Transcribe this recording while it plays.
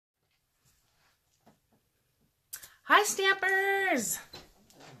Hi, Stampers!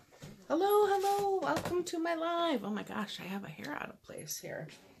 Hello, hello, welcome to my live. Oh my gosh, I have a hair out of place here.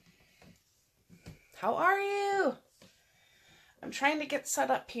 How are you? I'm trying to get set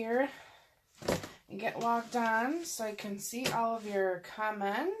up here and get logged on so I can see all of your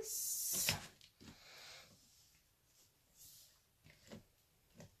comments.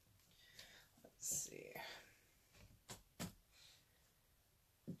 Let's see.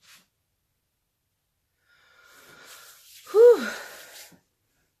 Whew.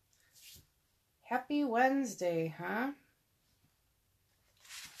 Happy Wednesday, huh?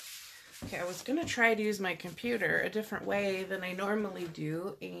 Okay, I was going to try to use my computer a different way than I normally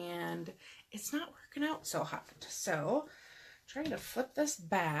do, and it's not working out so hot. So, trying to flip this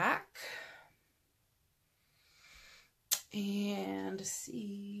back and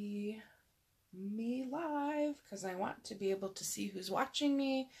see me live, because I want to be able to see who's watching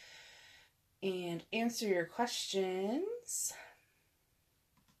me and answer your questions.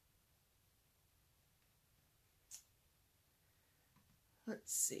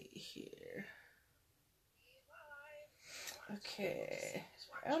 Let's see here. Okay.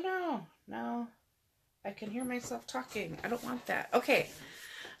 Oh no, no. I can hear myself talking. I don't want that. Okay.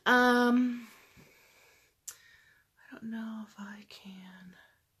 I don't know if I can.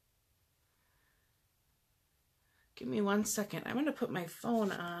 Give me 1 second. I'm going to put my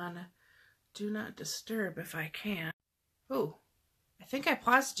phone on Do Not Disturb if I can. Oh, I think I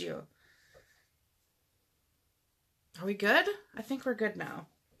paused you. Are we good? I think we're good now.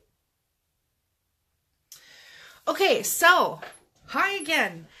 Okay, so, hi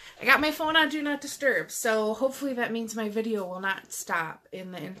again. I got my phone on Do Not Disturb, so hopefully that means my video will not stop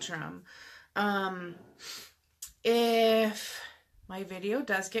in the interim. If my video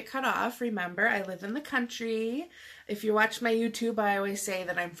does get cut off, remember, I live in the country. If you watch my YouTube, I always say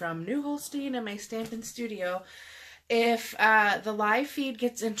that I'm from New Holstein in my Stampin' studio. If the live feed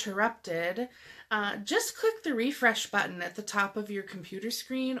gets interrupted, just click the refresh button at the top of your computer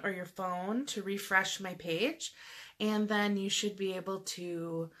screen or your phone to refresh my page, and then you should be able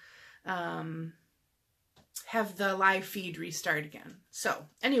to have the live feed restart again. So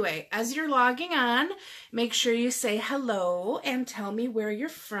anyway, as you're logging on, make sure you say hello and tell me where you're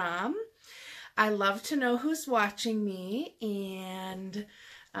from. I love to know who's watching me and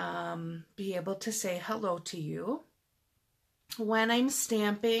be able to say hello to you. When I'm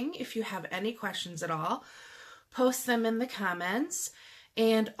stamping, if you have any questions at all, post them in the comments.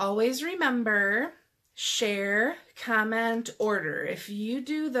 And always remember, share, comment, order. If you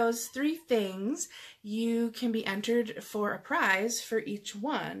do those 3 things, you can be entered for a prize for each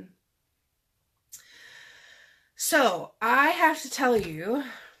one. So, I have to tell you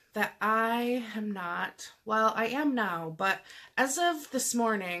that I am not, well, I am now, but as of this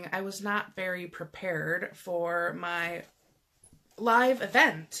morning, I was not very prepared for my live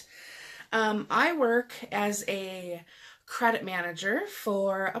event. I work as a credit manager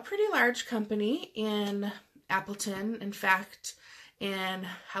for a pretty large company in Appleton. In fact,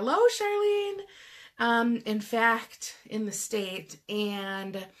 hello Charlene, in fact, in the state.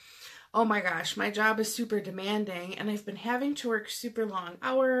 And oh my gosh, my job is super demanding, and I've been having to work super long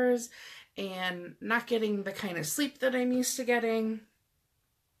hours and not getting the kind of sleep that I'm used to getting.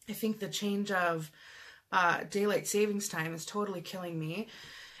 I think the change of daylight savings time is totally killing me.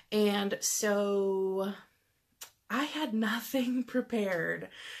 And so I had nothing prepared.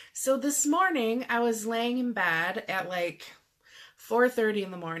 So this morning I was laying in bed at like 4:30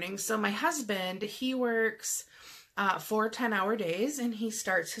 in the morning. So my husband, he works 4 10-hour days, and he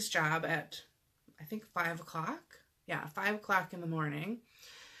starts his job at, I think, 5 o'clock. Yeah, 5 o'clock in the morning.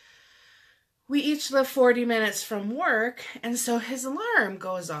 We each live 40 minutes from work, and so his alarm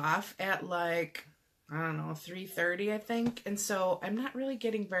goes off at like, I don't know, 3:30, I think. And so I'm not really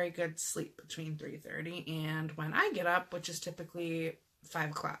getting very good sleep between 3:30 and when I get up, which is typically 5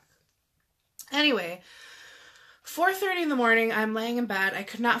 o'clock. Anyway, 4:30 in the morning, I'm laying in bed. I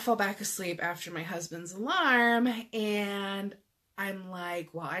could not fall back asleep after my husband's alarm. And I'm like,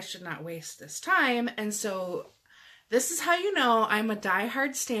 well, I should not waste this time. And so this is how you know I'm a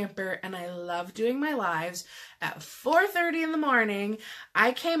diehard stamper and I love doing my lives. At 4:30 in the morning,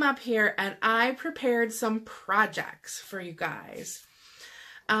 I came up here and I prepared some projects for you guys.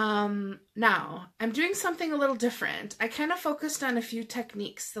 Now, I'm doing something a little different. I kind of focused on a few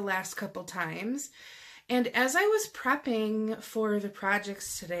techniques the last couple times. And as I was prepping for the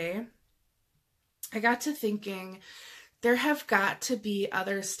projects today, I got to thinking, there have got to be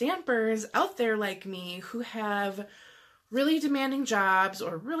other stampers out there like me who have really demanding jobs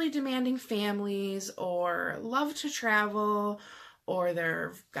or really demanding families or love to travel, or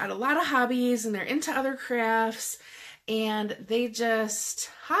they've got a lot of hobbies and they're into other crafts, And they just,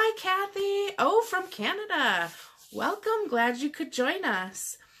 hi, Kathy. Oh, from Canada. Welcome. Glad you could join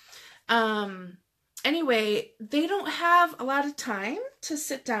us. Anyway, they don't have a lot of time to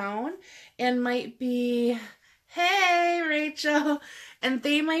sit down and might be, hey, Rachel, and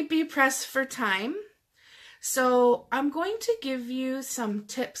they might be pressed for time. So I'm going to give you some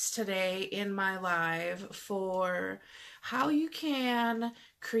tips today in my live for how you can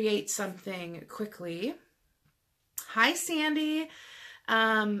create something quickly. Hi, Sandy,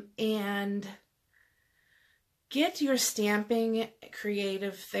 and get your stamping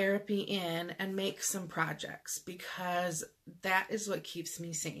creative therapy in and make some projects, because that is what keeps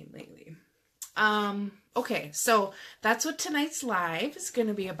me sane lately. Okay, so that's what tonight's live is going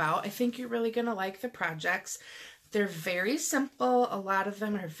to be about. I think you're really going to like the projects. They're very simple. A lot of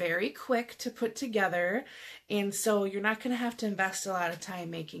them are very quick to put together, and so you're not going to have to invest a lot of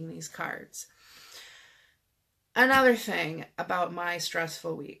time making these cards. Another thing about my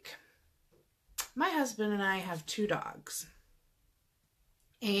stressful week. My husband and I have 2 dogs,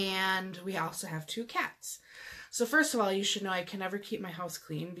 and we also have 2 cats. So first of all, you should know I can never keep my house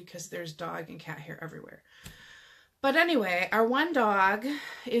clean because there's dog and cat hair everywhere. But anyway, our one dog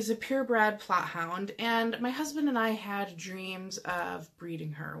is a purebred plot hound, and my husband and I had dreams of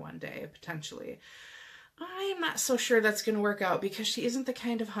breeding her one day, potentially. I'm not so sure that's going to work out because she isn't the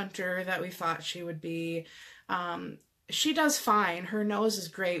kind of hunter that we thought she would be. She does fine. Her nose is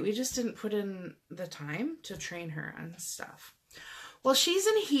great. We just didn't put in the time to train her and stuff. Well, she's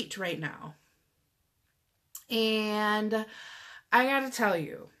in heat right now. And I gotta tell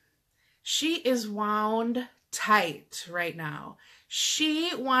you, she is wound tight right now.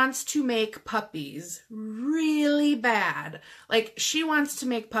 She wants to make puppies really bad. Like, she wants to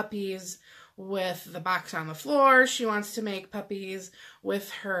make puppies with the box on the floor. She wants to make puppies with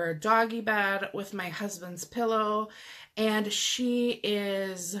her doggy bed, with my husband's pillow. And she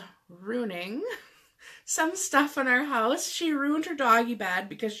is ruining some stuff in our house. She ruined her doggy bed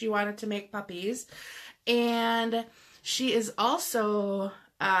because she wanted to make puppies. And she is also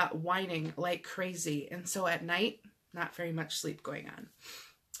whining like crazy. And so at night, not very much sleep going on.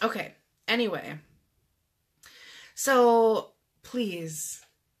 Okay, anyway. So please,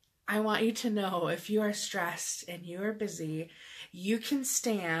 I want you to know, if you are stressed and you are busy, you can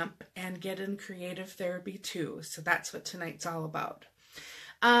stamp and get in creative therapy too. So that's what tonight's all about.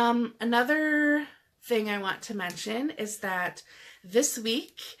 Another thing I want to mention is that this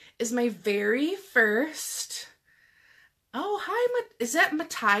week is my very first, oh, hi, is that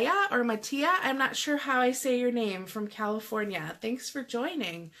Mattia or Mattia? I'm not sure how I say your name, from California. Thanks for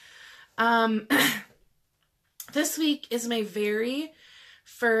joining. This week is my very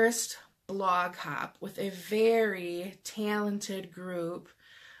first blog hop with a very talented group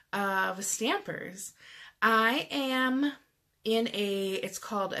of stampers. I am in it's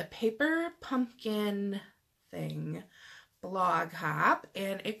called a paper pumpkin thing blog hop,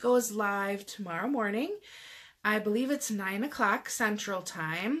 and it goes live tomorrow morning. I believe it's 9 o'clock Central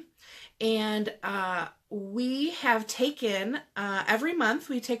Time. And we have taken, every month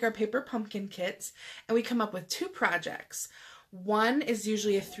we take our paper pumpkin kits and we come up with 2 projects. One is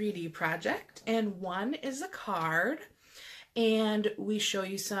usually a 3D project and one is a card. And we show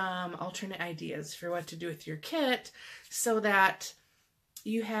you some alternate ideas for what to do with your kit so that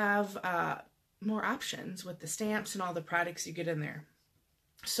you have more options with the stamps and all the products you get in there.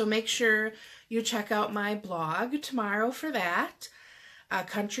 So make sure you check out my blog tomorrow for that,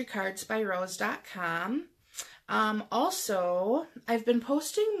 countrycardsbyrose.com. Also, I've been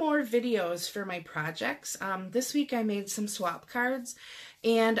posting more videos for my projects. This week I made some swap cards,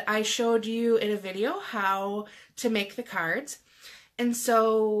 and I showed you in a video how to make the cards. And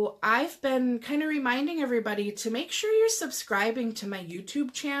so I've been kind of reminding everybody to make sure you're subscribing to my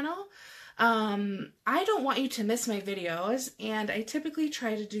YouTube channel. I don't want you to miss my videos, and I typically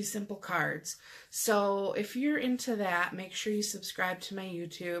try to do simple cards. So if you're into that, make sure you subscribe to my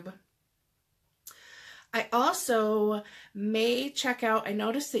YouTube. I also may check out, I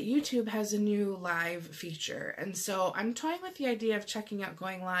noticed that YouTube has a new live feature, and so I'm toying with the idea of checking out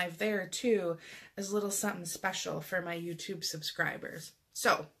going live there too, as a little something special for my YouTube subscribers.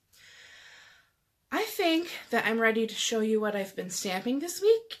 So I think that I'm ready to show you what I've been stamping this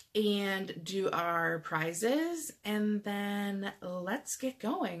week and do our prizes, and then let's get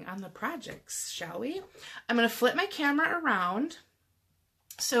going on the projects, shall we? I'm going to flip my camera around,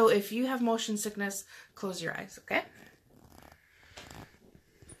 so if you have motion sickness, close your eyes, okay?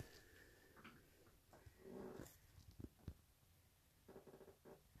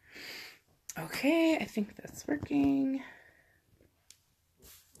 Okay, I think that's working.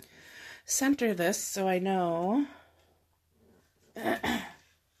 Center this so I know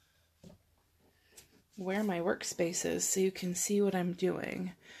where my workspace is so you can see what I'm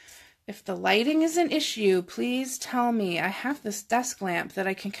doing. If the lighting is an issue, please tell me. I have this desk lamp that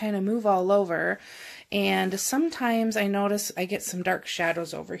I can kind of move all over, and sometimes I notice I get some dark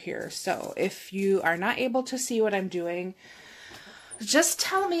shadows over here. So if you are not able to see what I'm doing, just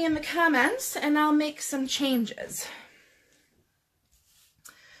tell me in the comments and I'll make some changes.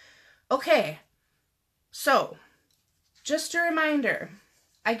 Okay, so just a reminder,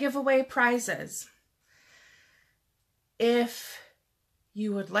 I give away prizes. If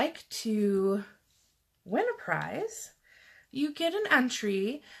you would like to win a prize, you get an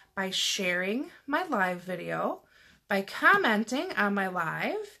entry by sharing my live video, by commenting on my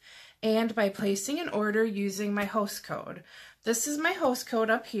live, and by placing an order using my host code. This is my host code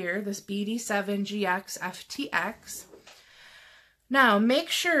up here, this BD7GXFTX. Now, make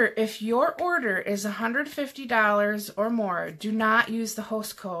sure if your order is $150 or more, do not use the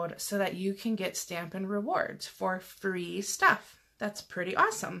host code so that you can get Stampin' Rewards for free stuff. That's pretty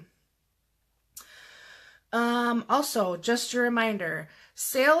awesome. Also, just a reminder,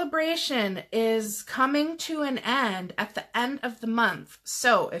 Celebration is coming to an end at the end of the month.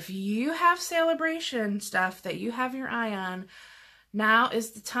 So if you have Celebration stuff that you have your eye on, now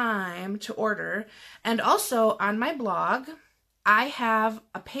is the time to order. And also on my blog, I have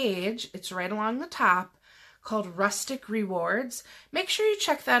a page, it's right along the top, called Rustic Rewards. Make sure you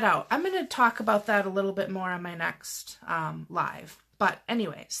check that out. I'm going to talk about that a little bit more on my next live. But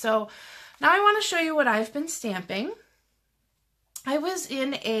anyway, so now I want to show you what I've been stamping. I was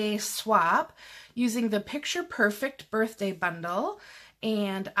in a swap using the Picture Perfect birthday bundle,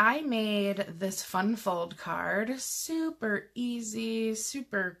 and I made this fun fold card. Super easy,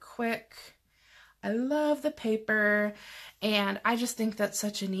 super quick. I love the paper, and I just think that's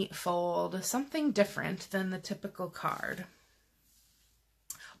such a neat fold, something different than the typical card.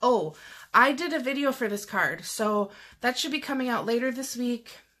 Oh, I did a video for this card, so that should be coming out later this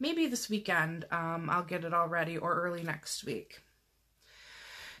week, maybe this weekend. I'll get it all ready, or early next week.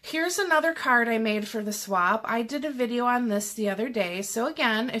 Here's another card I made for the swap. I did a video on this the other day, so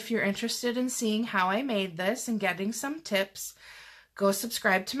again, if you're interested in seeing how I made this and getting some tips, go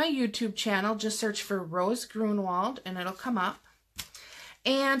subscribe to my YouTube channel. Just search for Rose Grunwald and it'll come up.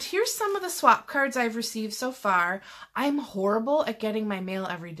 And here's some of the swap cards I've received so far. I'm horrible at getting my mail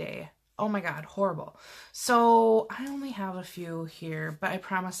every day. Oh my God, horrible. So I only have a few here, but I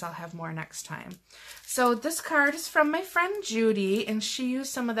promise I'll have more next time. So this card is from my friend Judy, and she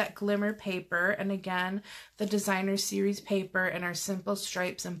used some of that glimmer paper, and again, the Designer Series paper in our Simple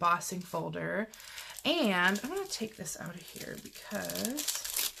Stripes embossing folder. And I'm going to take this out of here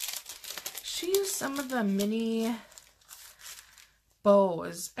because she used some of the mini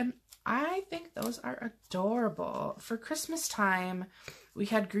bows, and I think those are adorable. For Christmas time, we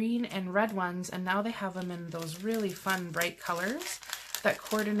had green and red ones, and now they have them in those really fun bright colors that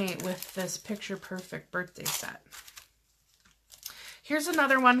coordinate with this Picture Perfect birthday set. Here's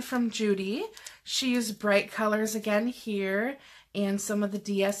another one from Judy. She used bright colors again here, and some of the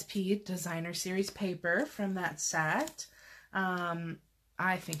DSP Designer Series paper from that set.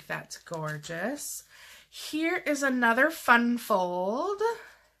 I think that's gorgeous. Here is another fun fold.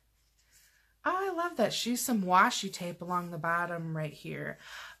 Oh, I love that. She used some washi tape along the bottom right here.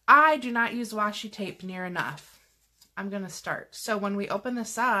 I do not use washi tape near enough. I'm going to start. So when we open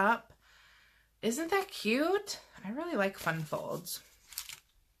this up, isn't that cute? I really like fun folds.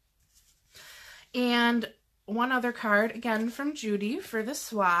 And one other card, again from Judy for the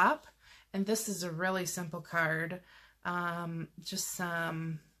swap. And this is a really simple card. Just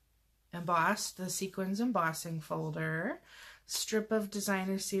some embossed, the sequins embossing folder. Strip of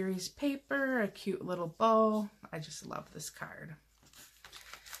Designer Series paper, a cute little bow. I just love this card.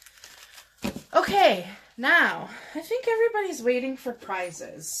 Okay, now I think everybody's waiting for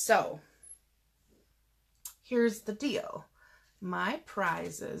prizes. So here's the deal. My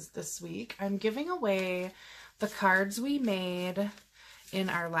prizes this week, I'm giving away the cards we made in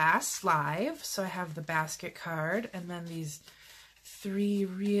our last live. So I have the basket card and then these 3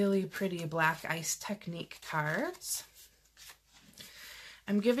 really pretty Black Ice Technique cards.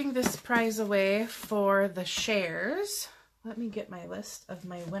 I'm giving this prize away for the shares. Let me get my list of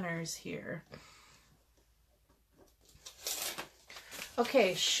my winners here.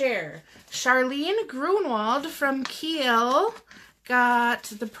 Okay, share. Charlene Grunwald from Kiel got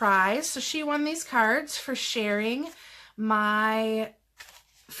the prize. So she won these cards for sharing my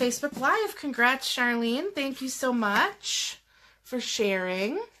Facebook Live. Congrats, Charlene. Thank you so much for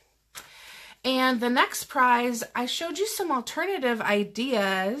sharing. And the next prize, I showed you some alternative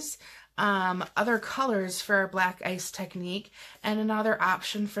ideas other colors for our black ice technique, and another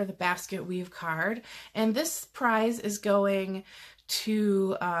option for the basket weave card. And this prize is going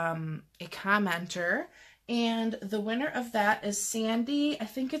to a commenter, and the winner of that is Sandy, I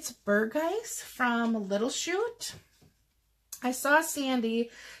think it's Burgeis from Little Shoot. I saw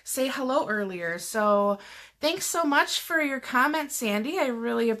Sandy say hello earlier, so thanks so much for your comment, Sandy. I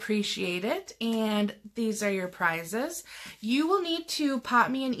really appreciate it, and these are your prizes. You will need to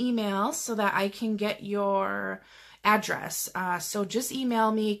pop me an email so that I can get your address. So just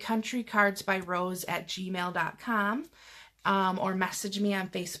email me countrycardsbyrose@gmail.com or message me on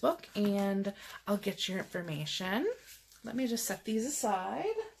Facebook, and I'll get your information. Let me just set these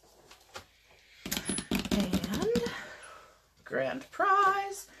aside. Grand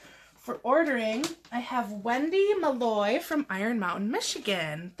prize for ordering. I have Wendy Malloy from Iron Mountain,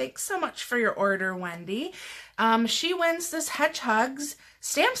 Michigan. Thanks so much for your order, Wendy. She wins this Hedgehogs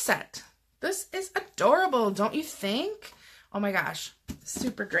stamp set. This is adorable, don't you think? Oh my gosh,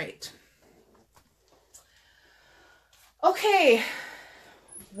 super great. Okay,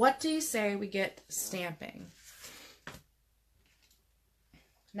 what do you say we get stamping?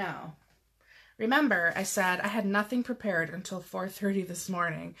 Now, remember, I said I had nothing prepared until 4:30 this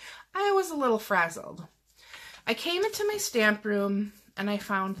morning. I was a little frazzled. I came into my stamp room and I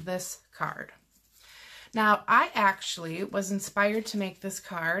found this card. Now, I actually was inspired to make this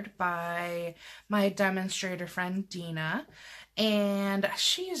card by my demonstrator friend, Dina, and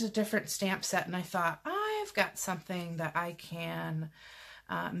she used a different stamp set, and I thought, I've got something that I can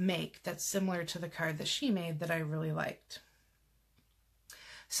make that's similar to the card that she made that I really liked.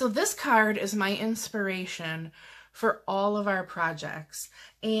 So this card is my inspiration for all of our projects,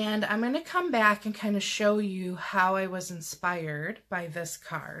 and I'm going to come back and kind of show you how I was inspired by this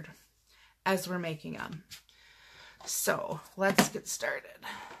card as we're making them. So let's get started.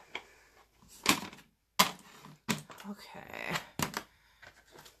 Okay.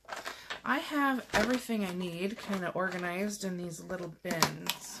 I have everything I need kind of organized in these little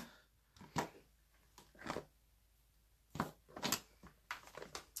bins.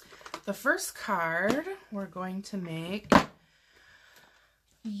 The first card we're going to make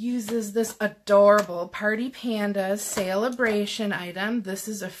uses this adorable Party Pandas Celebration item. This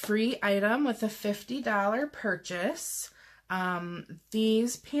is a free item with a $50 purchase.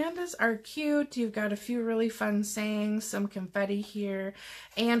 These pandas are cute. You've got a few really fun sayings, some confetti here,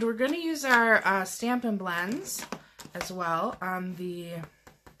 and we're going to use our Stampin' Blends as well on the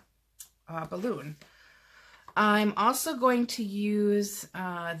balloon. I'm also going to use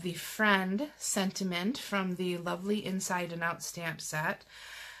the Friend sentiment from the lovely Inside and Out stamp set.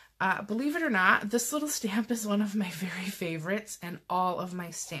 Believe it or not, this little stamp is one of my very favorites in all of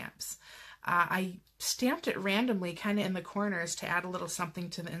my stamps. I stamped it randomly kind of in the corners to add a little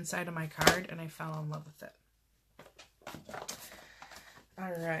something to the inside of my card, and I fell in love with it.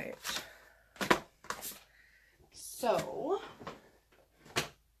 All right. So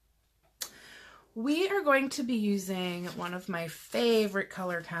we are going to be using one of my favorite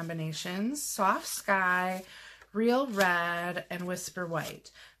color combinations, Soft Sky, Real Red, and Whisper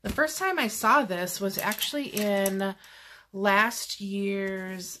White. The first time I saw this was actually in last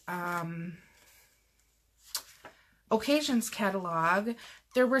year's Occasions catalog.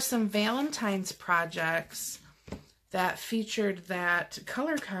 There were some Valentine's projects that featured that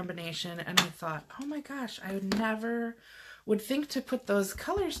color combination, and I thought, oh my gosh, I never would think to put those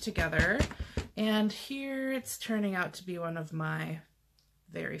colors together. And here it's turning out to be one of my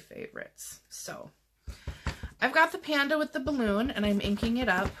very favorites. So I've got the panda with the balloon, and I'm inking it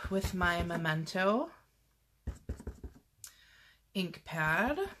up with my Memento ink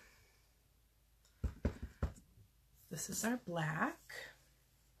pad. This is our black.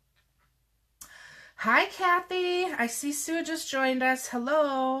 Hi, Kathy. I see Sue just joined us.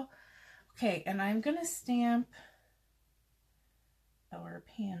 Hello. Okay, and I'm going to stamp our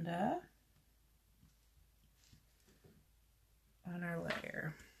panda on our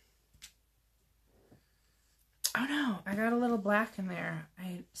layer. Oh no, I got a little black in there.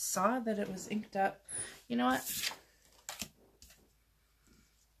 I saw that it was inked up. You know what?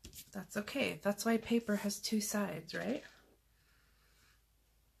 That's okay. That's why paper has two sides, right?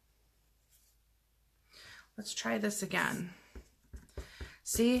 Let's try this again.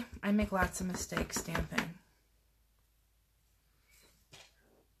 See, I make lots of mistakes stamping.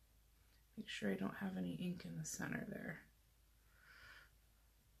 Make sure I don't have any ink in the center there.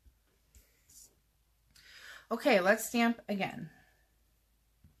 Okay, let's stamp again.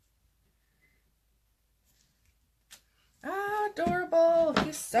 Ah, adorable.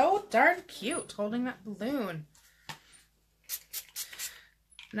 He's so darn cute holding that balloon.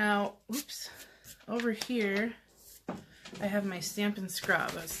 Now, oops, over here I have my Stampin'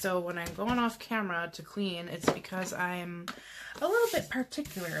 Scrub. So when I'm going off camera to clean, it's because I'm a little bit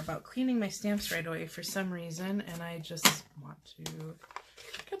particular about cleaning my stamps right away for some reason, and I just want to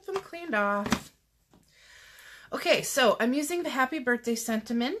get them cleaned off. Okay, so I'm using the Happy Birthday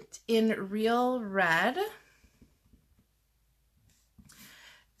Sentiment in Real Red.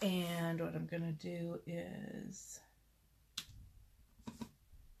 And what I'm going to do is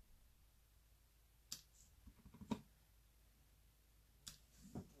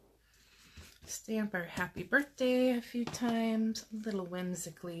stamp our happy birthday a few times, a little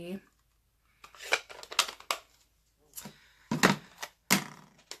whimsically.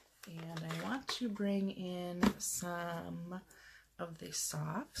 And I want to bring in some of the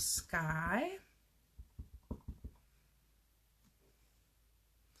soft sky.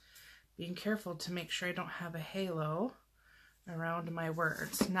 Being careful to make sure I don't have a halo around my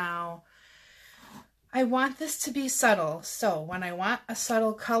words. Now, I want this to be subtle, so when I want a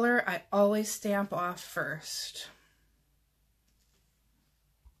subtle color, I always stamp off first.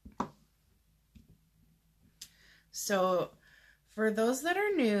 So, for those that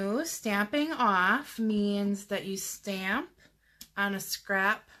are new, stamping off means that you stamp on a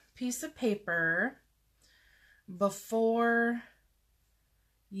scrap piece of paper before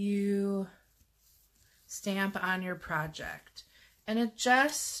you stamp on your project. And it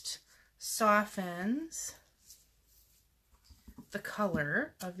just softens the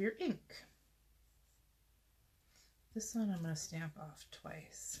color of your ink. This one I'm going to stamp off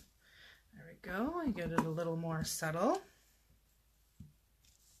twice. There we go. I get it a little more subtle.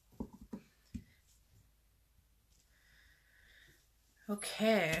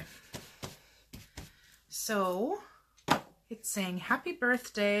 Okay. So it's saying happy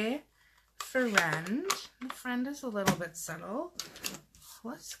birthday, friend. The friend is a little bit subtle.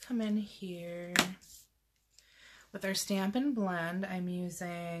 Let's come in here. With our Stampin' Blend, I'm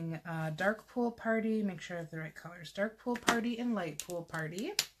using Dark Pool Party. Make sure I have the right colors. Dark Pool Party and Light Pool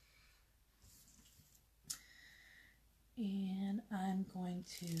Party. And I'm going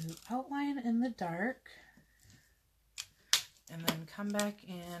to outline in the dark. And then come back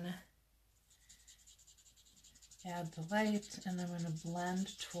in, add the light, and I'm going to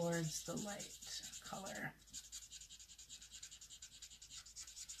blend towards the light color.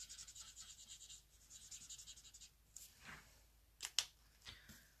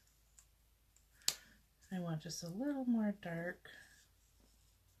 I want just a little more dark.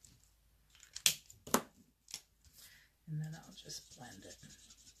 And then I'll just blend it.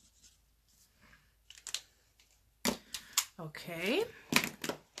 Okay.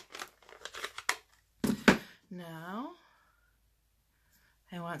 Now,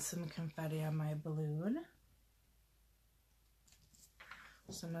 I want some confetti on my balloon.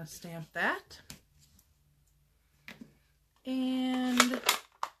 So I'm going to stamp that. And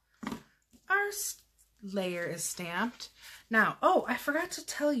our layer is stamped. Now, oh, I forgot to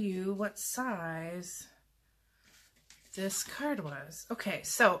tell you what size this card was. Okay,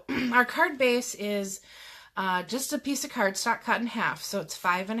 so our card base is just a piece of cardstock cut in half, so it's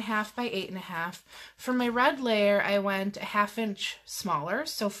 5.5 by 8.5. For my red layer, I went a 1/2 inch smaller,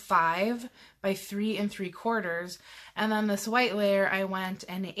 so 5 by 3 3/4. And then this white layer, I went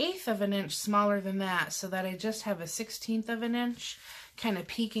 1/8 of an inch smaller than that, so that I just have a 1/16 of an inch kind of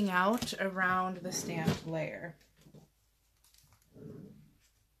peeking out around the stamped layer.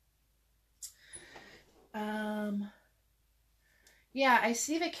 Yeah, I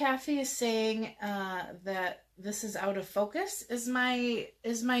see that Kathy is saying that this is out of focus. Is my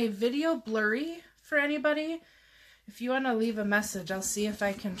video blurry for anybody? If you want to leave a message, I'll see if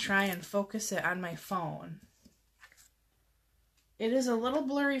I can try and focus it on my phone. It is a little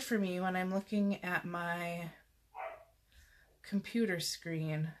blurry for me when I'm looking at my computer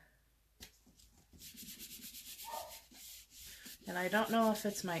screen. And I don't know if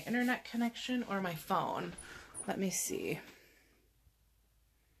it's my internet connection or my phone. Let me see.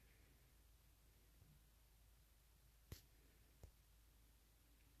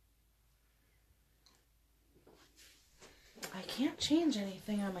 I can't change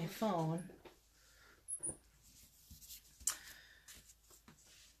anything on my phone.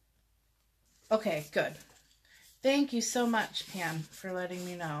 Okay, good. Thank you so much, Pam, for letting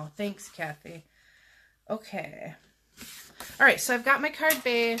me know. Thanks, Kathy. Okay. All right, so I've got my card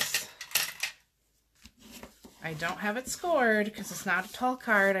base. I don't have it scored because it's not a tall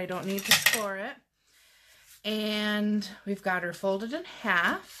card. I don't need to score it. And we've got her folded in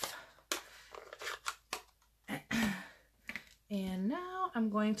half. And now I'm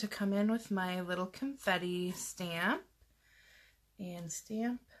going to come in with my little confetti stamp. and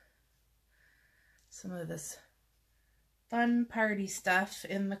stamp some of this fun party stuff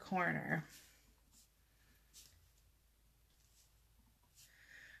in the corner.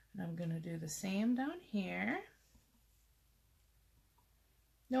 And I'm going to do the same down here.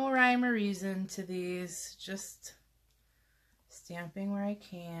 No rhyme or reason to these, just stamping where I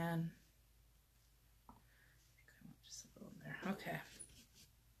can. Just a little there. Okay.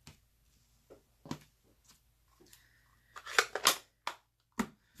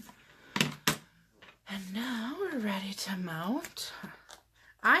 And now we're ready to mount.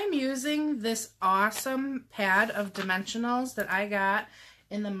 I'm using this awesome pad of dimensionals that I got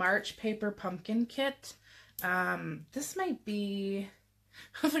in the March Paper Pumpkin Kit. This might be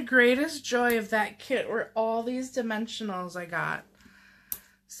the greatest joy of that kit, were all these dimensionals I got.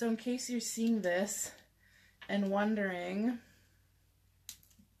 So in case you're seeing this and wondering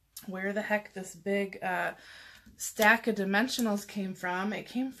where the heck this big stack of dimensionals came from, it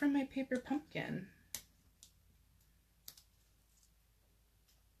came from my paper pumpkin.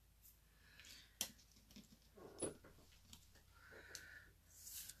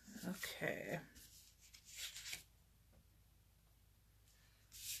 Okay.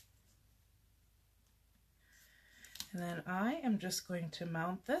 And then I am just going to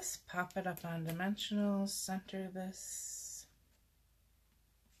mount this, pop it up on dimensionals, center this.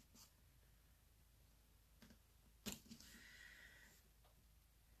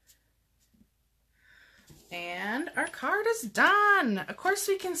 And our card is done. Of course,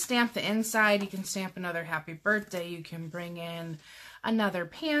 we can stamp the inside. You can stamp another happy birthday. You can bring in another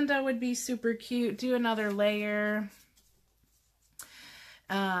panda, would be super cute. Do another layer.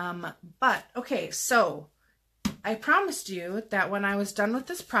 But, okay, so I promised you that when I was done with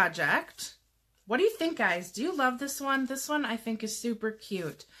this project, what do you think, guys? Do you love this one? This one I think is super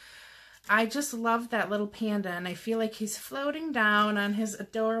cute. I just love that little panda, and I feel like he's floating down on his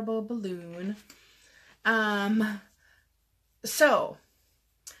adorable balloon. So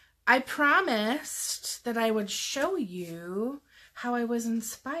I promised that I would show you how I was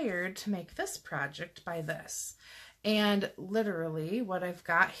inspired to make this project by this. And literally what I've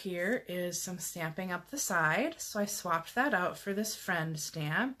got here is some stamping up the side. So I swapped that out for this friend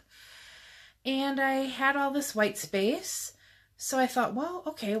stamp. And I had all this white space. So I thought, well,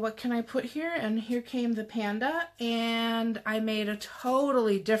 okay, what can I put here? And here came the panda. And I made a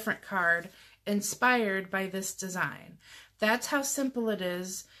totally different card inspired by this design. That's how simple it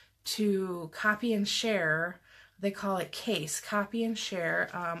is to copy and share. They call it case, copy and share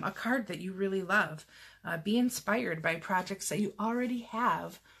a card that you really love. Be inspired by projects that you already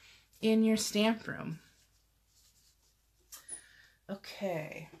have in your stamp room.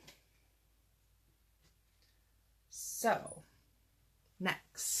 Okay. So,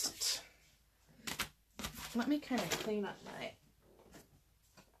 next. Let me kind of clean up my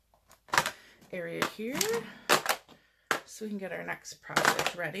area here so we can get our next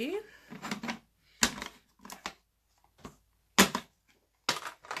project ready.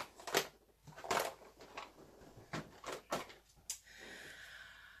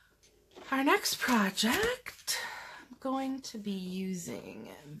 Our next project, I'm going to be using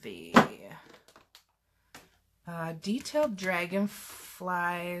the Detailed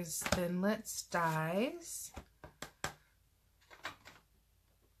Dragonflies Thinlits dies.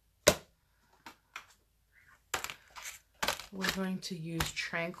 We're going to use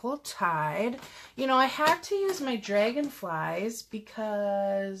Tranquil Tide. You know, I had to use my dragonflies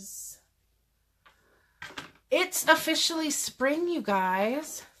because it's officially spring, you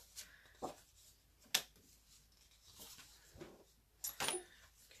guys.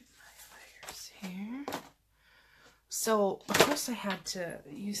 Here. So, of course, I had to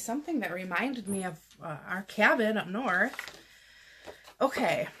use something that reminded me of our cabin up north.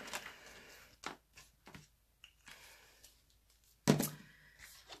 Okay.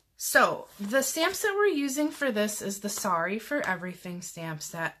 So, the stamp set we're using for this is the Sorry for Everything stamp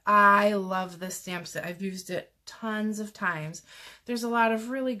set. I love this stamp set. I've used it tons of times. There's a lot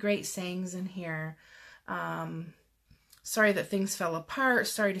of really great sayings in here. Sorry that things fell apart.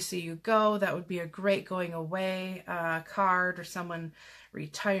 Sorry to see you go. That would be a great going away card, or someone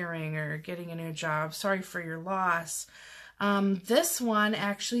retiring or getting a new job. Sorry for your loss. This one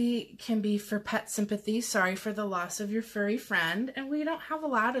actually can be for pet sympathy. Sorry for the loss of your furry friend. And we don't have a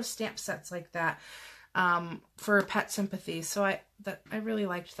lot of stamp sets like that for pet sympathy. So I really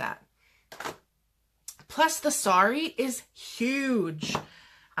liked that. Plus the sorry is huge.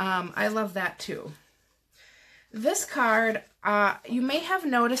 I love that too. This card, you may have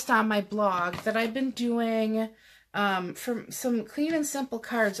noticed on my blog that I've been doing, for some clean and simple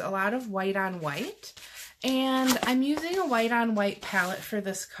cards, a lot of white on white. And I'm using a white on white palette for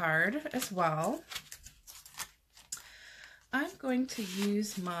this card as well. I'm going to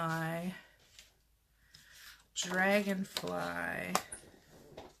use my Dragonfly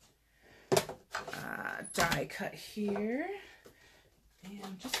die cut here. And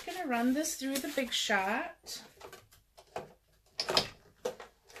I'm just going to run this through the Big Shot.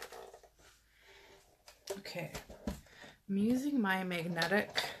 Okay, I'm using my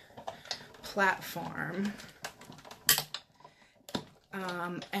magnetic platform.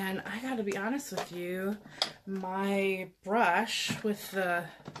 And I gotta be honest with you, my brush with the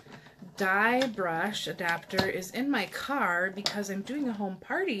die brush adapter is in my car because I'm doing a home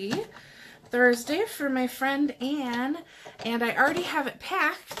party Thursday for my friend Anne, and I already have it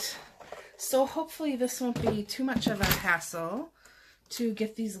packed, so hopefully this won't be too much of a hassle to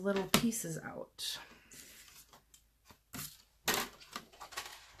get these little pieces out.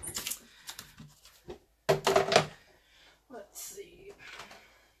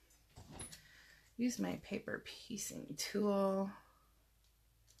 Use my paper piecing tool.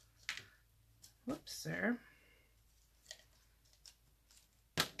 Whoops, sir.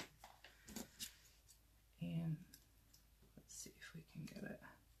 And let's see if we can get it.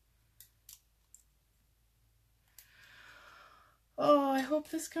 Oh, I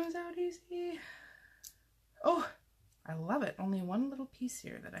hope this comes out easy. Oh, I love it. Only one little piece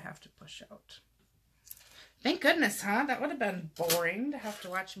here that I have to push out. Thank goodness, huh? That would have been boring to have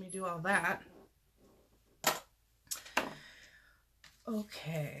to watch me do all that.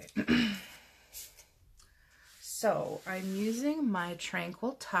 Okay, so I'm using my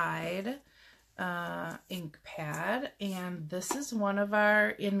Tranquil Tide ink pad, and this is one of our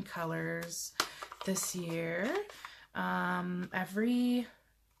in colors this year. Every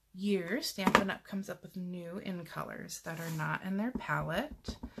year, Stampin' Up! Comes up with new in colors that are not in their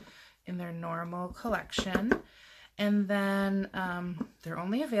palette, in their normal collection. And then they're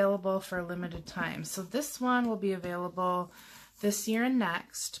only available for a limited time. So this one will be available this year and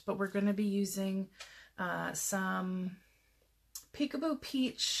next, but we're going to be using some Peekaboo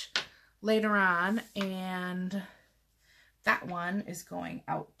Peach later on, and that one is going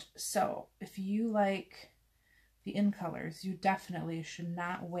out. So if you like the in colors, you definitely should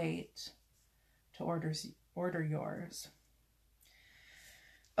not wait to order yours.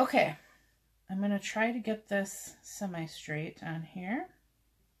 Okay, I'm going to try to get this semi-straight on here.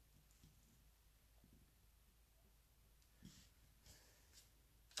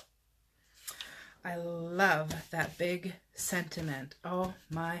 I love that big sentiment. Oh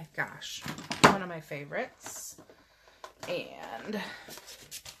my gosh. One of my favorites. And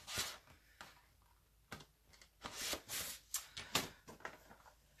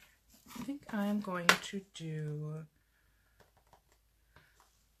I think I'm going to do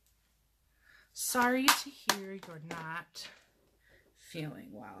Sorry to Hear You're Not Feeling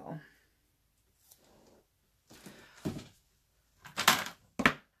Well.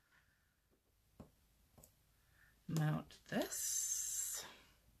 Mount this.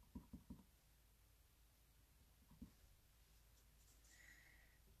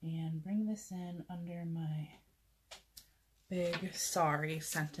 And bring this in under my big sorry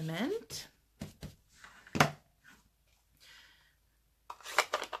sentiment.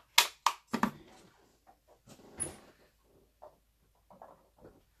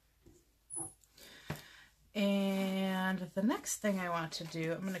 And the next thing I want to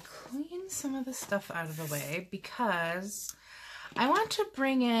do, I'm going to clean some of the stuff out of the way because I want to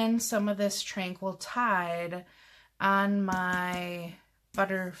bring in some of this Tranquil Tide on my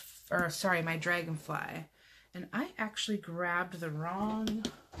my Dragonfly. And I actually grabbed the wrong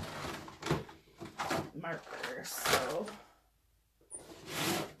marker, so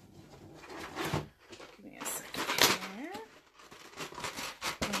give me a second here.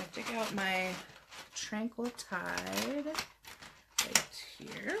 I'm going to dig out my Tranquil Tide right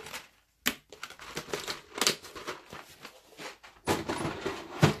here.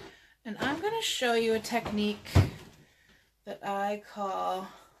 And I'm going to show you a technique that I call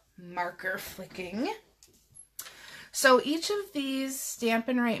marker flicking. So each of these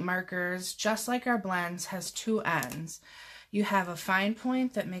Stampin' Right markers, just like our blends, has two ends. You have a fine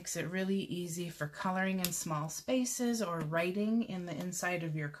point that makes it really easy for coloring in small spaces or writing in the inside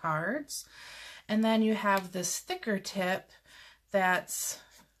of your cards. And then you have this thicker tip that's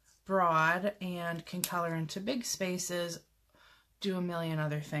broad and can color into big spaces, do a million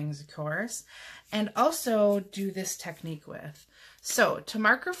other things, of course, and also do this technique with. So to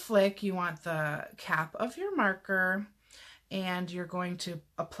marker flick, you want the cap of your marker, and you're going to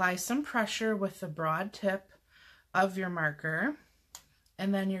apply some pressure with the broad tip of your marker,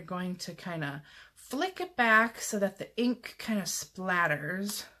 and then you're going to kind of flick it back so that the ink kind of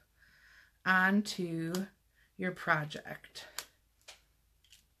splatters onto your project.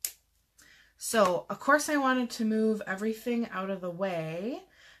 So, of course, I wanted to move everything out of the way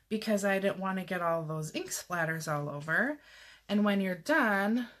because I didn't want to get all those ink splatters all over. And when you're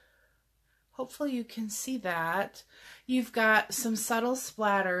done, hopefully you can see that you've got some subtle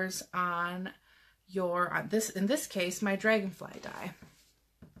splatters on your, in this case, my dragonfly die.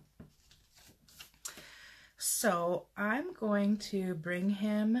 So I'm going to bring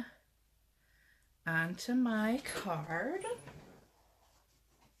him onto my card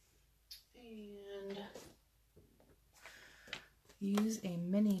and use a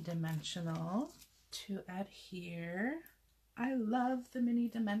mini dimensional to adhere. I love the mini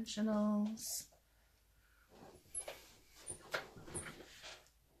dimensionals.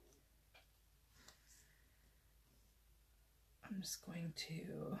 I'm just going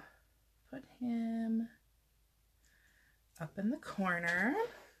to put him up in the corner.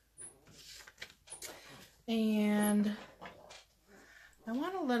 And I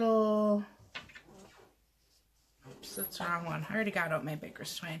want a little, oops, that's the wrong one. I already got out my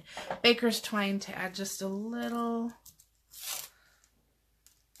baker's twine. Baker's twine to add just a little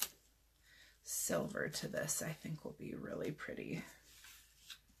silver to this, I think will be really pretty.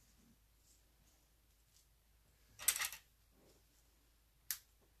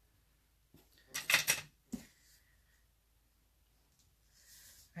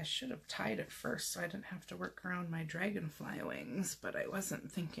 I should have tied it first so I didn't have to work around my dragonfly wings, but I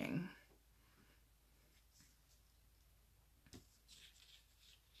wasn't thinking.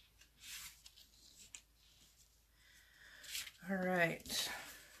 All right,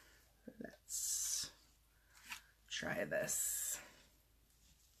 let's try this.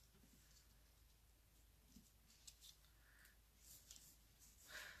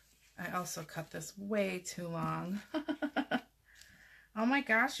 I also cut this way too long. Oh my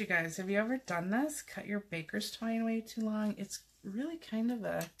gosh, you guys, have you ever done this? Cut your baker's twine way too long? It's really kind of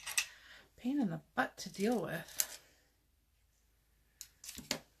a pain in the butt to deal with.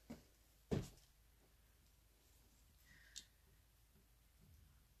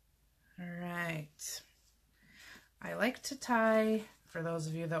 All right. I like to tie, for those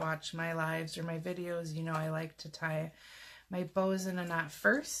of you that watch my lives or my videos, you know I like to tie my bows in a knot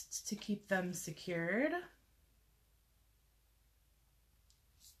first to keep them secured.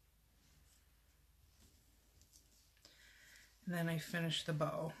 And then I finish the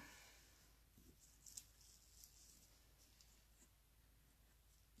bow.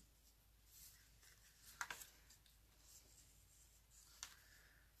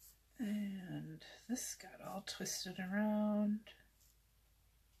 And this got all twisted around.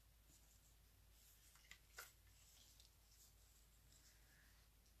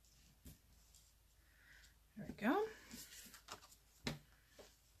 There we go.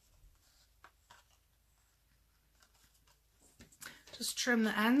 Just trim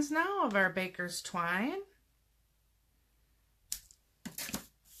the ends now of our baker's twine.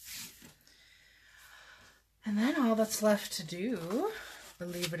 And then all that's left to do,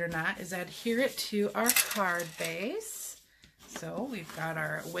 believe it or not, is adhere it to our card base. So we've got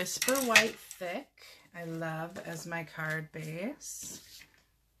our Whisper White Thick, I love as my card base.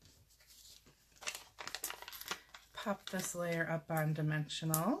 Pop this layer up on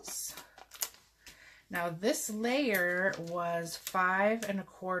dimensionals. Now this layer was 5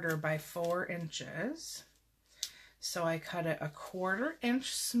 1/4 by 4 inches. So I cut it 1/4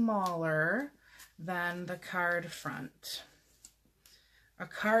 inch smaller than the card front. A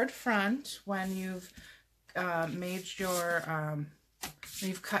card front, when you've made your,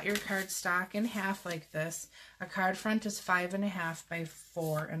 you've cut your cardstock in half like this, a card front is 5 1/2 by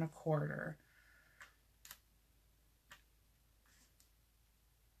 4 1/4.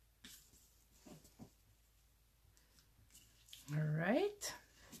 All right,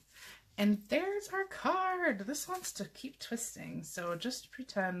 and there's our card. This wants to keep twisting, so just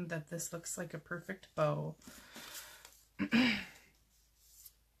pretend that this looks like a perfect bow.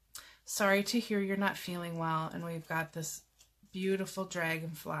 Sorry to hear you're not feeling well, and we've got this beautiful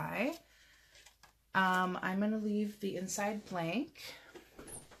dragonfly. I'm going to leave the inside blank.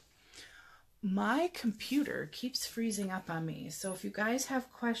 My computer keeps freezing up on me, so if you guys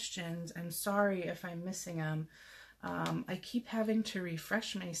have questions, I'm sorry if I'm missing them. I keep having to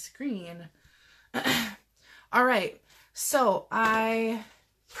refresh my screen. All right, so I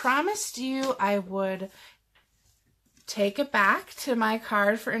promised you I would take it back to my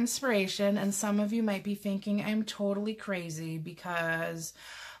card for inspiration, and some of you might be thinking I'm totally crazy because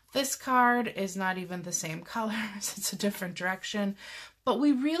this card is not even the same colors, it's a different direction, But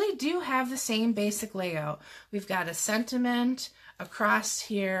we really do have the same basic layout. We've got a sentiment across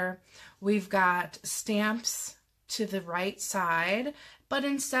here. We've got stamps to the right side, but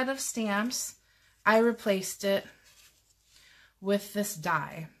instead of stamps, I replaced it with this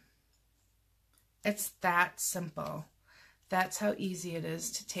die. It's that simple. That's how easy it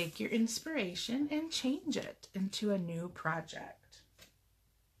is to take your inspiration and change it into a new project.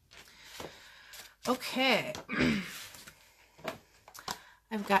 Okay.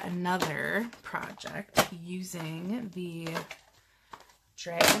 I've got another project using the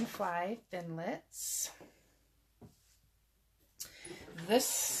Dragonfly Thinlits.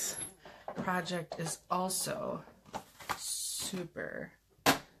 This project is also super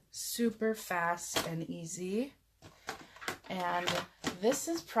fast and easy. And this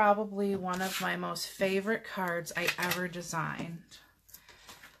is probably one of my most favorite cards I ever designed.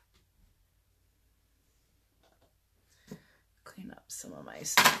 Clean up some of my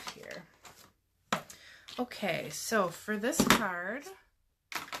stuff here. Okay, so for this card,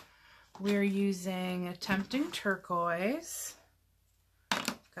 we're using Tempting Turquoise.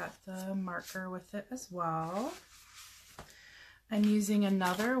 Got the marker with it as well. I'm using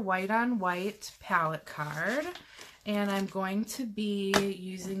another white on white palette card, and I'm going to be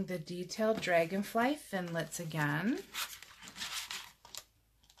using the detailed Dragonfly Thinlits again.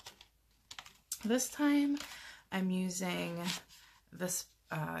 This time I'm using this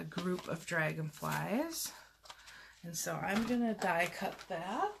group of dragonflies, and so I'm gonna die cut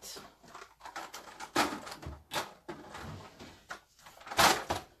that.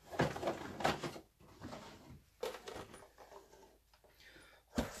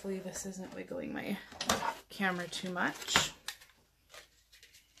 Hopefully this isn't wiggling my camera too much.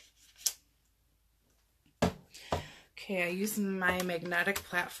 Okay, I use my magnetic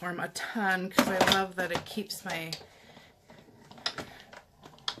platform a ton because I love that it keeps my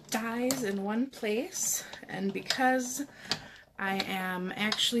dies in one place, and because I am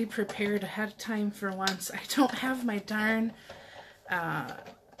actually prepared ahead of time for once, I don't have my darn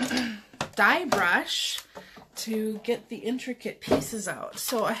die brush to get the intricate pieces out.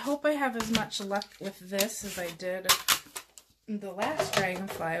 So I hope I have as much luck with this as I did the last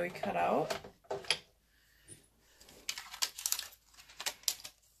dragonfly we cut out.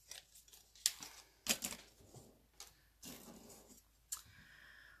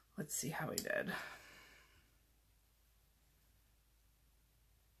 Let's see how we did.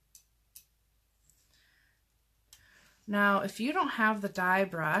 Now, if you don't have the die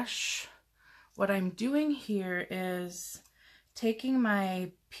brush, what I'm doing here is taking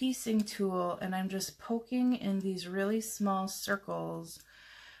my piecing tool and I'm just poking in these really small circles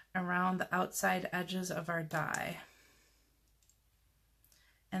around the outside edges of our die.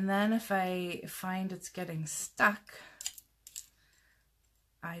 And then if I find it's getting stuck,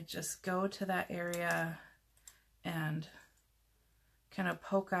 I just go to that area and kind of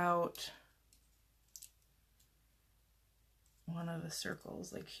poke out one of the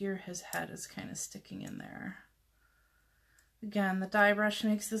circles. Like here, his head is kind of sticking in there. Again, the die brush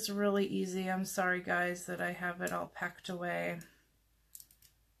makes this really easy. I'm sorry guys that I have it all packed away.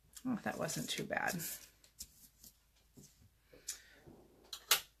 Oh, that wasn't too bad.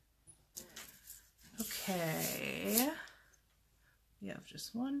 Okay, we have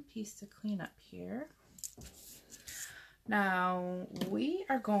just one piece to clean up here. Now we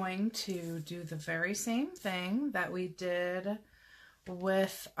are going to do the very same thing that we did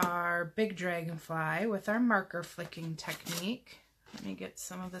with our big dragonfly with our marker flicking technique. Let me get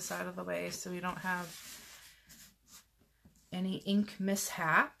some of this out of the way so we don't have any ink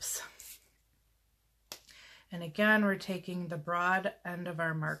mishaps. And again, we're taking the broad end of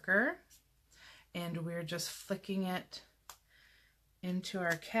our marker and we're just flicking it into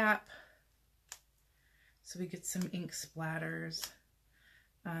our cap so we get some ink splatters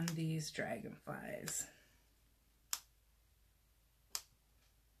on these dragonflies.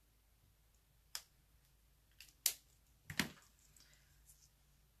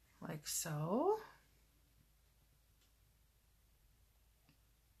 Like so.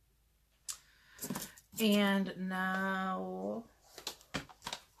 And now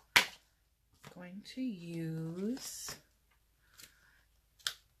I'm going to use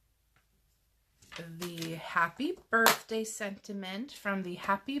the Happy Birthday sentiment from the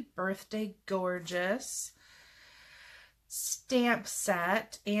Happy Birthday Gorgeous stamp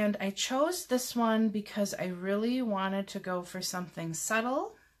set, and I chose this one because I really wanted to go for something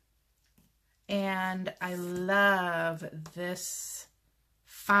subtle, and I love this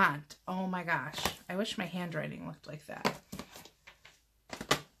font. Oh my gosh, I wish my handwriting looked like that.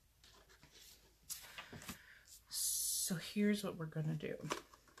 So here's what we're gonna do.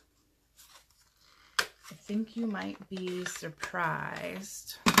 I think you might be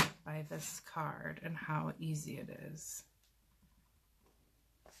surprised by this card and how easy it is.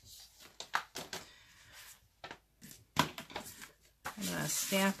 I'm going to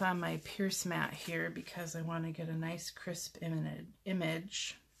stamp on my Pierce mat here because I want to get a nice crisp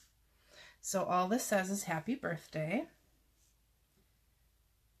image. So all this says is happy birthday.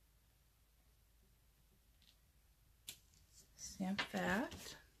 Stamp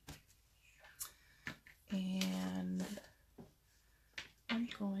that. And I'm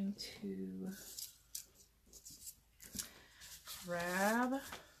going to grab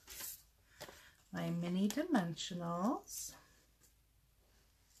my mini dimensionals,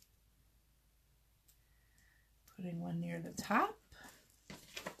 putting one near the top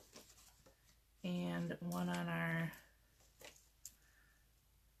and one on our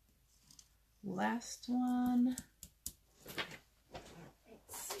last one.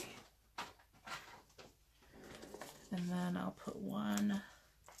 And then I'll put one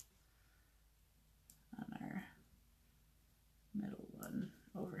on our middle one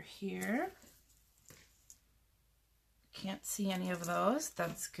over here. Can't see any of those.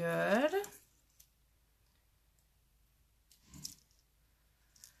 That's good.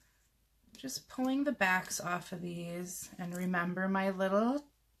 Just pulling the backs off of these. And remember my little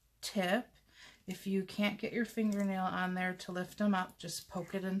tip. If you can't get your fingernail on there to lift them up, just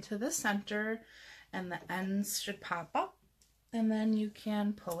poke it into the center and the ends should pop up, and then you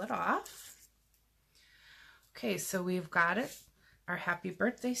can pull it off. Okay, so we've got it, our happy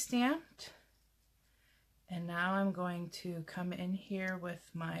birthday stamped. And now I'm going to come in here with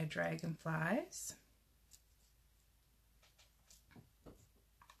my dragonflies.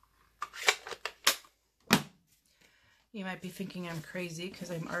 You might be thinking I'm crazy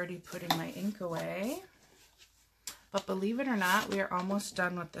because I'm already putting my ink away. But believe it or not, we are almost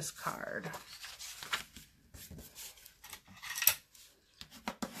done with this card.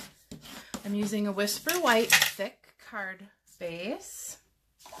 I'm using a Whisper White thick card base.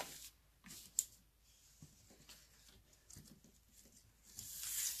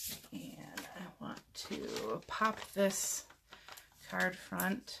 And I want to pop this card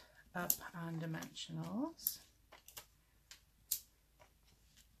front up on dimensionals.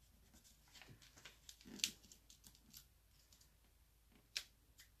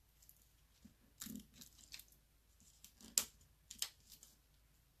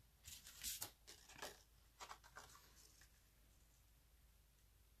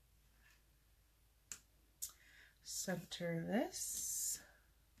 Center this.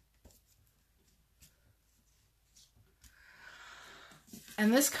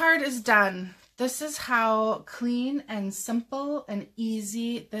 And this card is done. This is how clean and simple and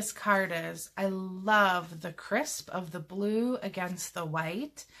easy this card is. I love the crisp of the blue against the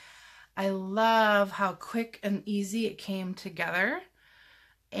white. I love how quick and easy it came together.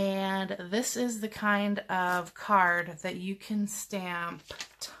 And this is the kind of card that you can stamp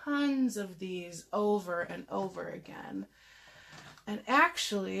tons of these over and over again. And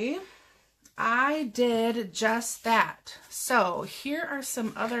actually, I did just that. So here are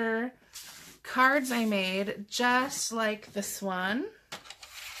some other cards I made just like this one.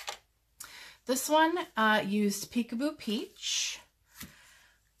 This one used Peekaboo Peach.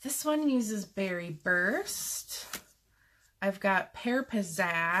 This one uses Berry Burst. I've got Pear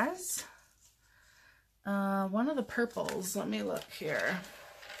Pizzazz. One of the purples, let me look here.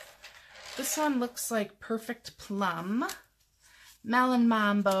 This one looks like Perfect Plum, Melon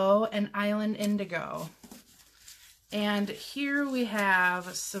Mambo, and Island Indigo. And here we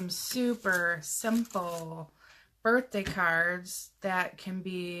have some super simple birthday cards that can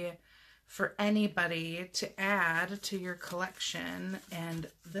be for anybody to add to your collection. And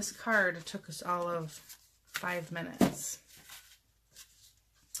this card took us all of 5 minutes.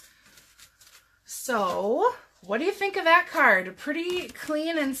 So, what do you think of that card? Pretty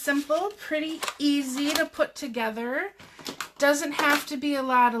clean and simple, pretty easy to put together. Doesn't have to be a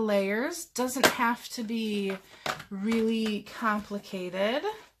lot of layers, doesn't have to be really complicated,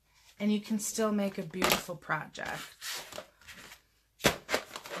 and you can still make a beautiful project.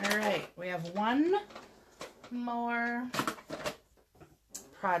 All right, we have one more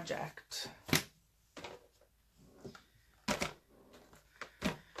project.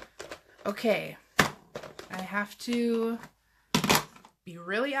 Okay, I have to be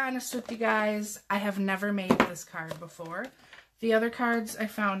really honest with you guys. I have never made this card before. The other cards I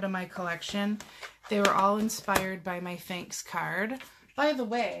found in my collection, they were all inspired by my thanks card. By the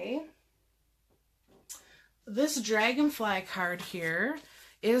way, this dragonfly card here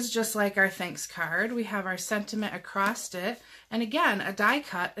is just like our thanks card. We have our sentiment across it, and again, a die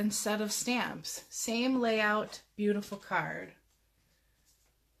cut instead of stamps. Same layout, beautiful card.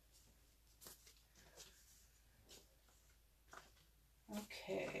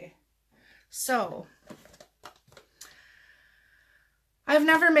 Okay, so I've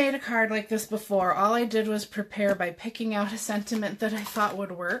never made a card like this before. All I did was prepare by picking out a sentiment that I thought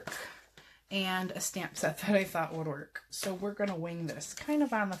would work and a stamp set that I thought would work. So we're going to wing this kind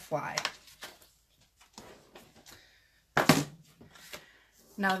of on the fly.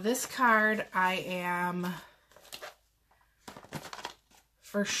 Now this card I am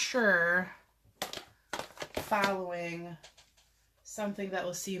for sure following something that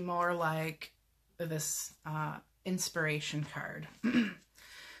will seem more like this inspiration card.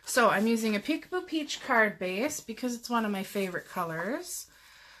 So I'm using a Peekaboo Peach card base because it's one of my favorite colors.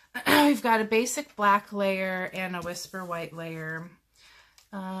 We've got a basic black layer and a whisper white layer.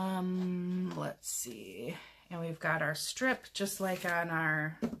 Let's see. And we've got our strip just like on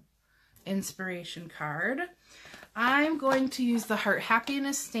our inspiration card. I'm going to use the Heart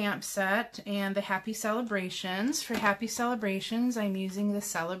Happiness stamp set and the Happy Celebrations. For Happy Celebrations, I'm using the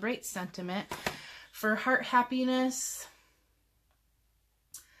Celebrate Sentiment. For Heart Happiness,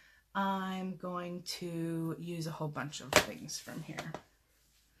 I'm going to use a whole bunch of things from here.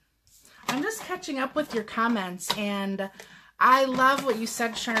 I'm just catching up with your comments, and I love what you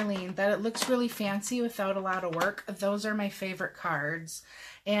said, Charlene, that it looks really fancy without a lot of work. Those are my favorite cards.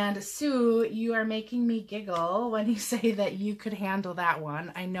 And Sue, you are making me giggle when you say that you could handle that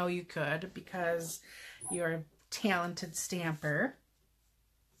one. I know you could because you're a talented stamper.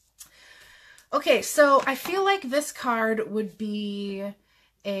 Okay, so I feel like this card would be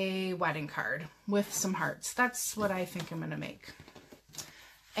a wedding card with some hearts. That's what I think I'm going to make.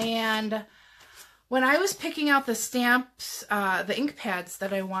 And when I was picking out the stamps, the ink pads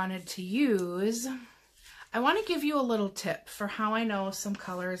that I wanted to use, I want to give you a little tip for how I know some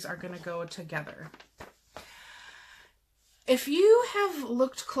colors are going to go together. If you have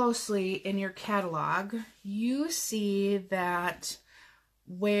looked closely in your catalog, you see that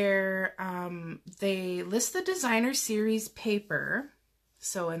where they list the designer series paper,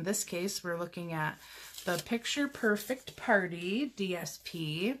 so in this case we're looking at the Picture Perfect Party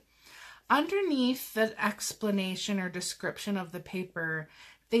DSP, underneath the explanation or description of the paper,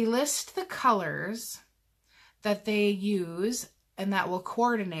 they list the colors that they use and that will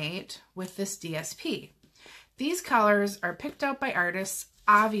coordinate with this DSP. These colors are picked out by artists,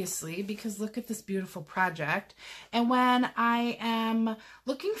 obviously, because look at this beautiful project. And when I am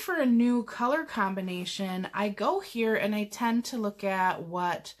looking for a new color combination, I go here and I tend to look at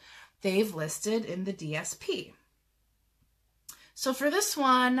what they've listed in the DSP. So for this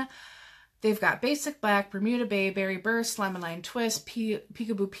one, they've got Basic Black, Bermuda Bay, Berry Burst, Lemon Lime Twist,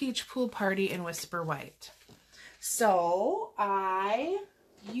 Peekaboo Peach, Pool Party, and Whisper White. So I,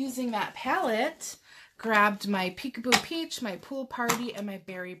 using that palette, grabbed my Peekaboo Peach, my Pool Party, and my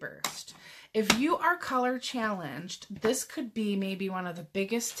Berry Burst. If you are color challenged, this could be maybe one of the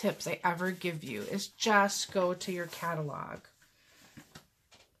biggest tips I ever give you, is just go to your catalog.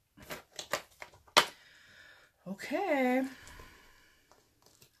 Okay,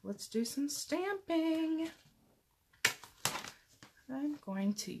 let's do some stamping. I'm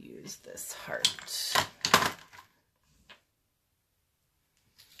going to use this heart.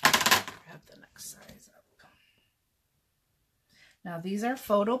 Grab the next size up. Now these are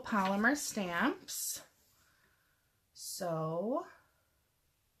photopolymer stamps. So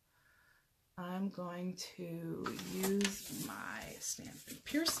I'm going to use my Stampin'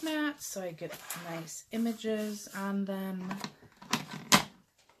 Pierce mat so I get nice images on them.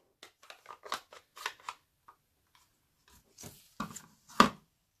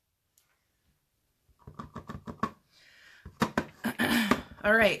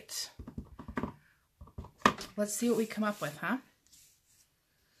 All right, let's see what we come up with, huh?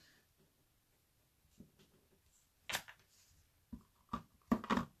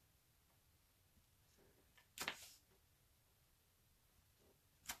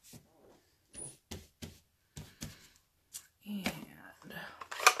 And,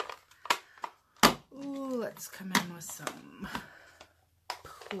 ooh, let's come in with some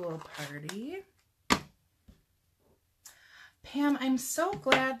Pool Party. Pam, I'm so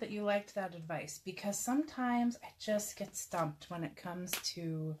glad that you liked that advice, because sometimes I just get stumped when it comes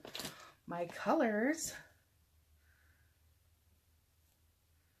to my colors.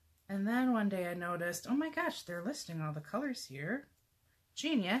 And then one day I noticed, oh my gosh, they're listing all the colors here.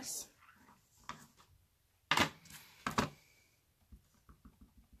 Genius.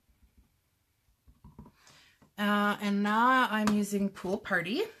 And now I'm using Pool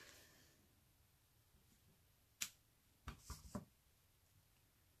Party.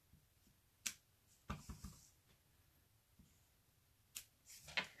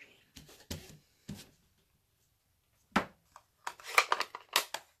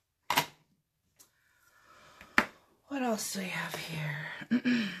 What else do we have here?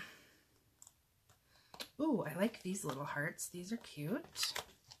 Ooh, I like these little hearts. These are cute.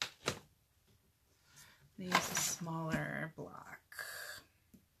 Use a smaller block.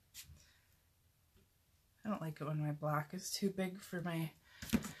 I don't like it when my block is too big for my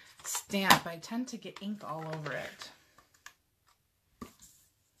stamp. I tend to get ink all over it.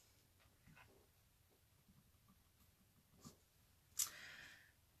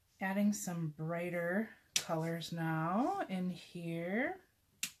 Adding some brighter colors now in here.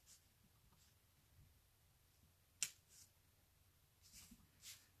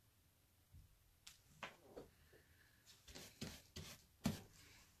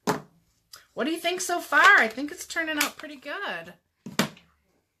 What do you think so far? I think it's turning out pretty good.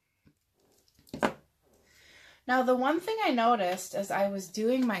 Now, the one thing I noticed as I was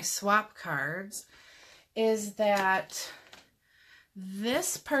doing my swap cards is that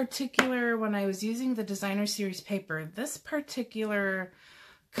this particular, when I was using the Designer Series paper, this particular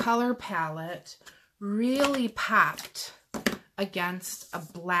color palette really popped against a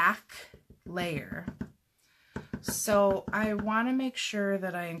black layer. So I want to make sure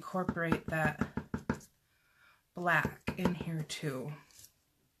that I incorporate that black in here too.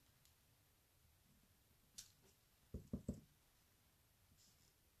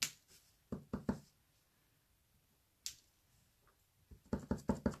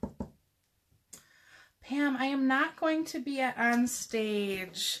 Pam, I am not going to be on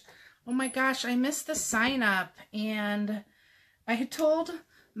stage. Oh my gosh, I missed the sign up, and I had told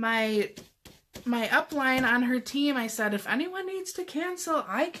my upline on her team, I said, if anyone needs to cancel,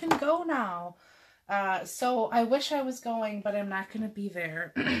 I can go now. So I wish I was going, but I'm not going to be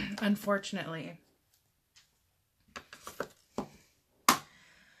there, unfortunately.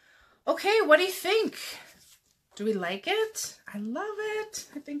 Okay, what do you think? Do we like it? I love it.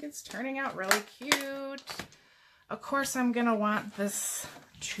 I think it's turning out really cute. Of course, I'm going to want this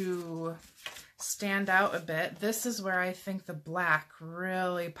to stand out a bit. This is where I think the black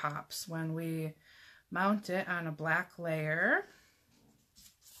really pops when we mount it on a black layer.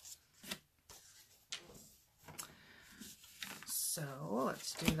 So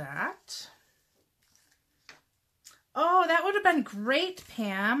let's do that. Oh, that would have been great,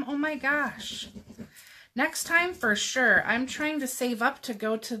 Pam. Oh my gosh. Next time for sure. I'm trying to save up to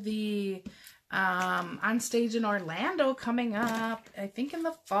go to the on stage in Orlando coming up. I think in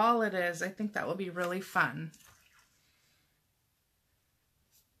the fall it is. I think that will be really fun.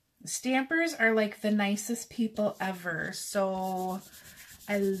 Stampers are like the nicest people ever. So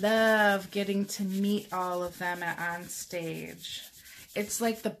I love getting to meet all of them at on stage. It's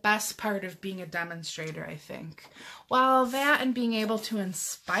like the best part of being a demonstrator, I think. Well, that and being able to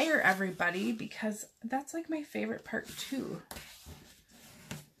inspire everybody, because that's like my favorite part too.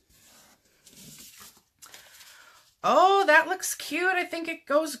 Oh, that looks cute. I think it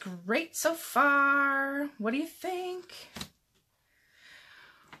goes great so far. What do you think?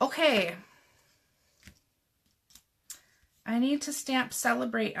 Okay. I need to stamp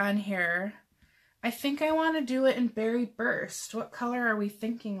Celebrate on here. I think I want to do it in Berry Burst. What color are we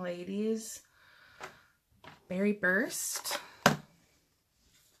thinking, ladies? Berry Burst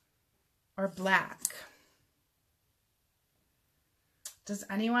or black? Does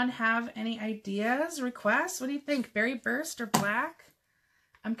anyone have any ideas, requests? What do you think? Berry Burst or black?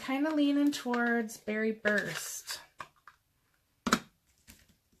 I'm kind of leaning towards Berry Burst.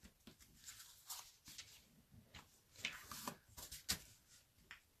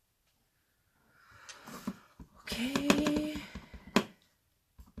 Okay.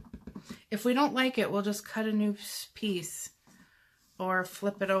 If we don't like it, we'll just cut a new piece or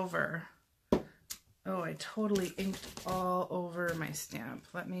flip it over. Oh, I totally inked all over my stamp.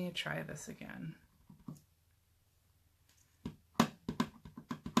 Let me try this again.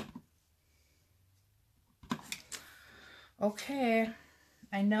 Okay.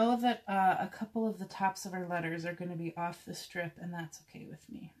 I know that a couple of the tops of our letters are going to be off the strip, and that's okay with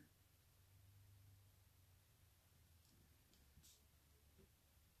me.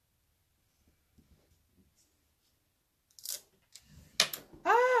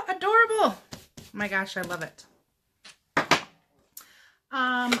 Ah, adorable. Oh my gosh, I love it.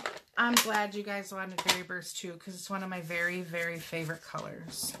 I'm glad you guys wanted Berry Burst too, because it's one of my very, very favorite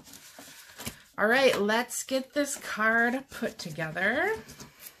colors. All right, let's get this card put together.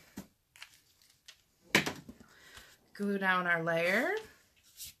 glue down our layer.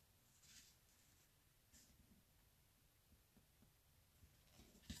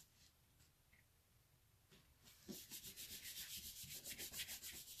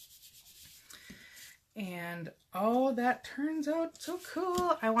 And oh, that turns out so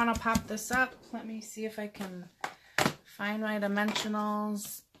cool. I want to pop this up. Let me see if I can find my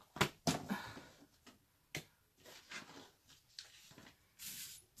dimensionals.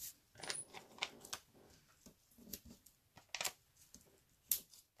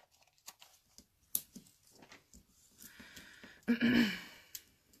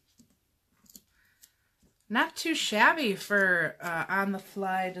 Not too shabby for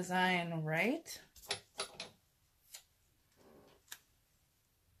on-the-fly design, right?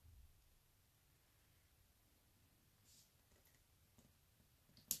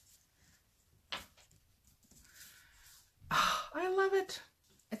 Oh, I love it.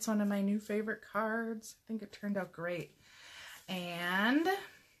 It's one of my new favorite cards. I think it turned out great. And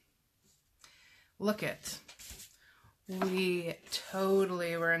look it. We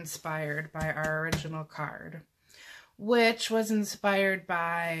totally were inspired by our original card, which was inspired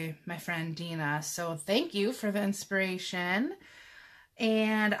by my friend Dina. So thank you for the inspiration.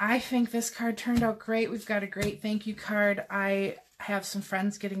 And I think this card turned out great. We've got a great thank you card. I have some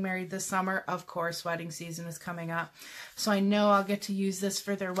friends getting married this summer. Of course, wedding season is coming up. So I know I'll get to use this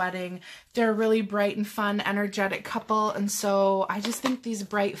for their wedding. They're a really bright and fun, energetic couple. And so I just think these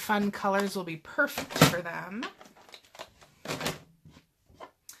bright, fun colors will be perfect for them.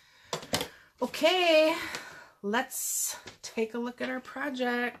 Okay, let's take a look at our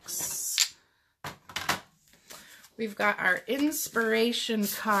projects. We've got our inspiration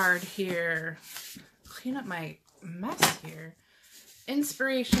card here. Clean up my mess here.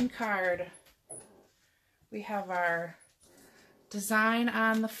 Inspiration card. We have our design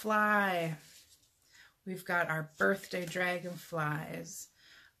on the fly. We've got our birthday dragonflies.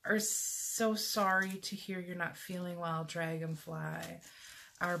 Are so sorry to hear you're not feeling well, dragonfly.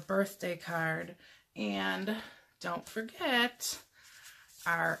 Our birthday card, and don't forget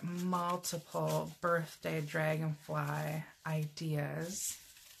our multiple birthday dragonfly ideas.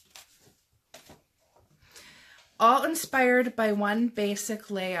 All inspired by one basic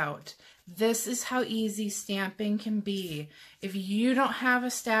layout. This is how easy stamping can be. If you don't have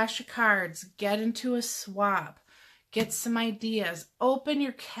a stash of cards, get into a swap. Get some ideas, open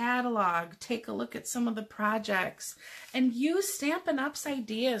your catalog, take a look at some of the projects, and use Stampin' Up's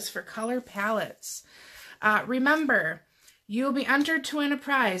ideas for color palettes. Remember, you'll be entered to win a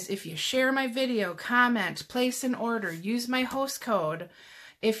prize if you share my video, comment, place an order, use my host code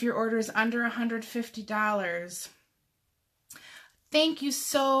if your order is under $150. Thank you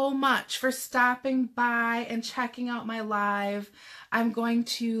so much for stopping by and checking out my live. I'm going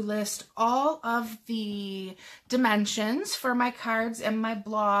to list all of the dimensions for my cards in my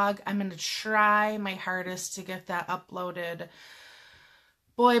blog. I'm going to try my hardest to get that uploaded.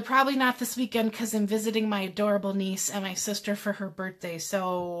 Boy, probably not this weekend because I'm visiting my adorable niece and my sister for her birthday.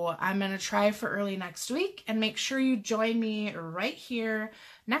 So I'm going to try for early next week, and make sure you join me right here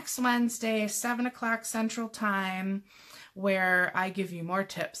next Wednesday, 7 o'clock Central Time, where I give you more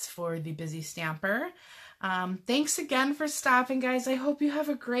tips for the busy stamper. Thanks again for stopping, guys. I hope you have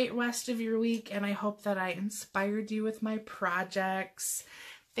a great rest of your week, and I hope that I inspired you with my projects.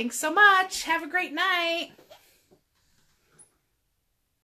 Thanks so much. Have a great night.